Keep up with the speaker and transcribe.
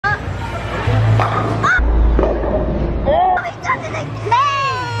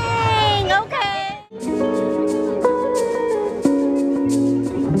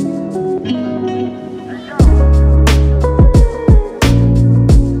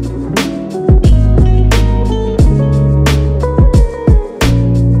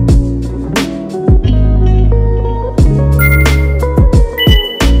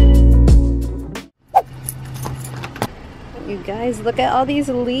look at all these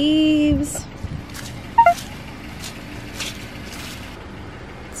leaves.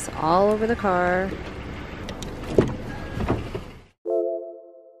 It's all over the car.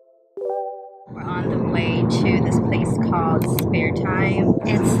 We're on the way to this place called Spare Time.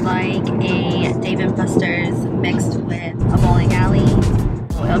 It's like a Dave & Buster's mixed with a bowling alley.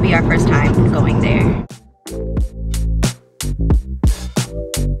 It'll be our first time going there.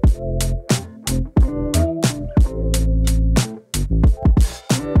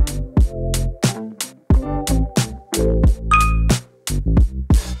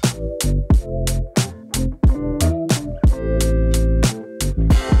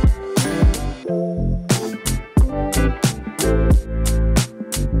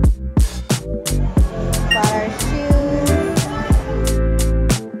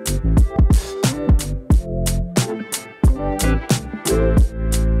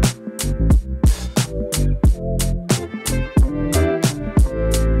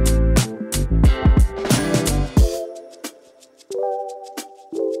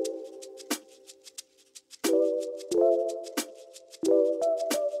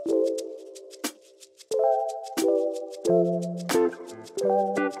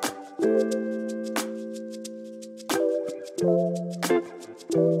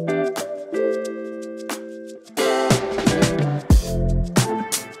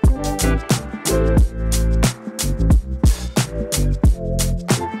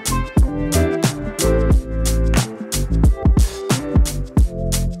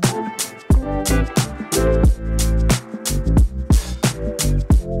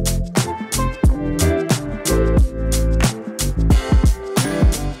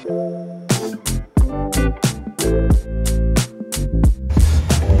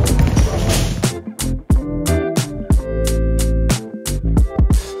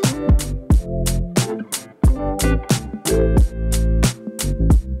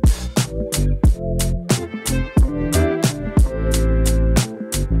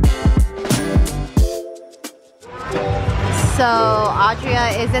 So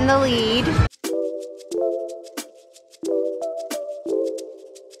Audria is in the lead.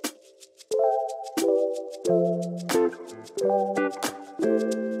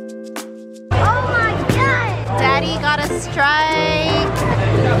 Oh my God! Daddy got a strike.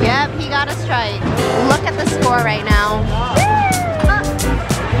 Yep, he got a strike. Look at the score right now.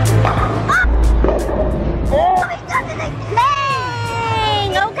 Oh, he got it again!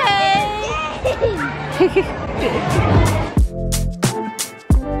 Dang! Okay.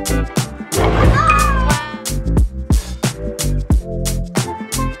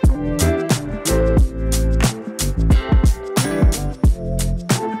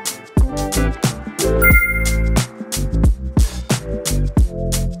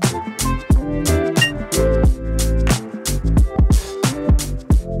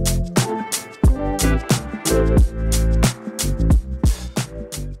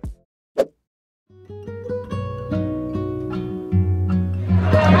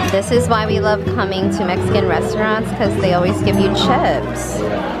 This is why we love coming to Mexican restaurants, because they always give you chips.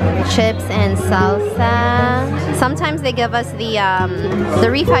 Chips and salsa. Sometimes they give us the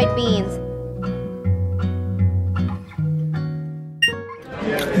refried beans.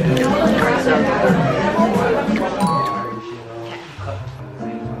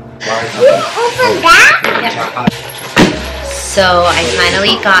 You opened that? Yeah. So I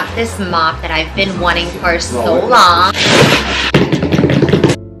finally got this mop that I've been wanting for so long.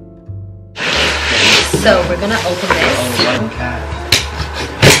 So we're gonna open this.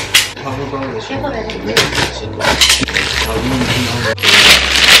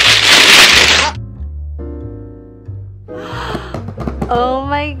 Oh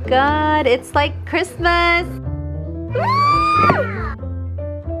my God, it's like Christmas.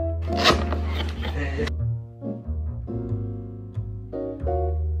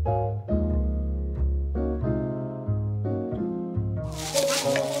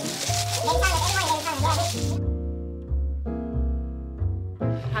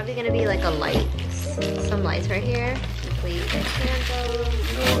 Probably gonna be like a light, some lights right here. Please, the candle.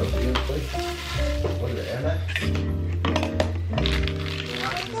 What is it, air mat?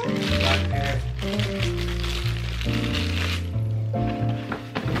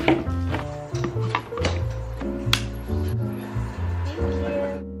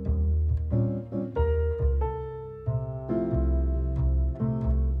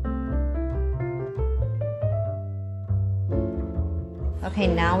 Okay,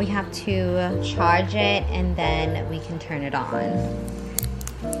 now we have to charge it and then we can turn it on.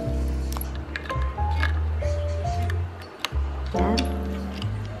 Yeah.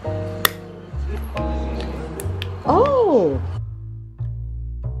 Oh!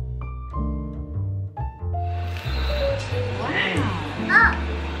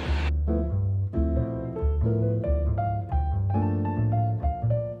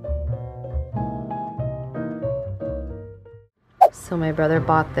 So my brother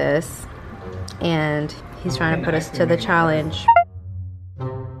bought this and he's trying to put us to the challenge.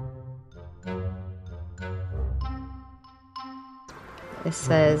 It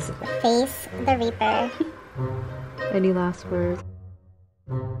says, Face the Reaper. Any last words?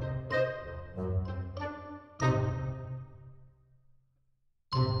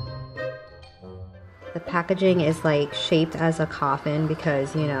 The packaging is like shaped as a coffin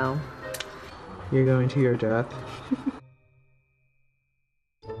because, you know, you're going to your death.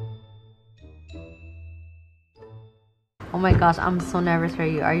 Oh my gosh, I'm so nervous for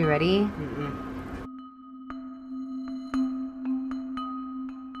you. Are you ready?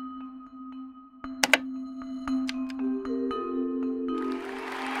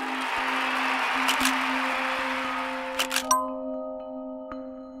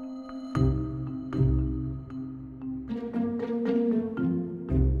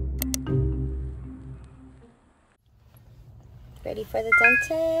 Ready for the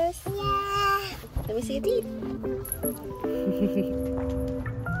dentist? Yeah. Let me see your teeth.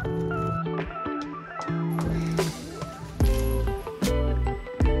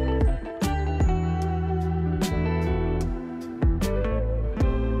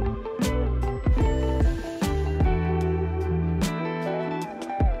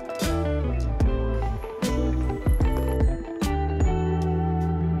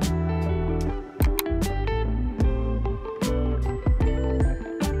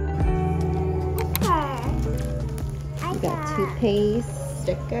 Got toothpaste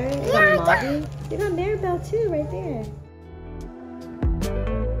sticker. You got Marty. You got Maribel too, right there.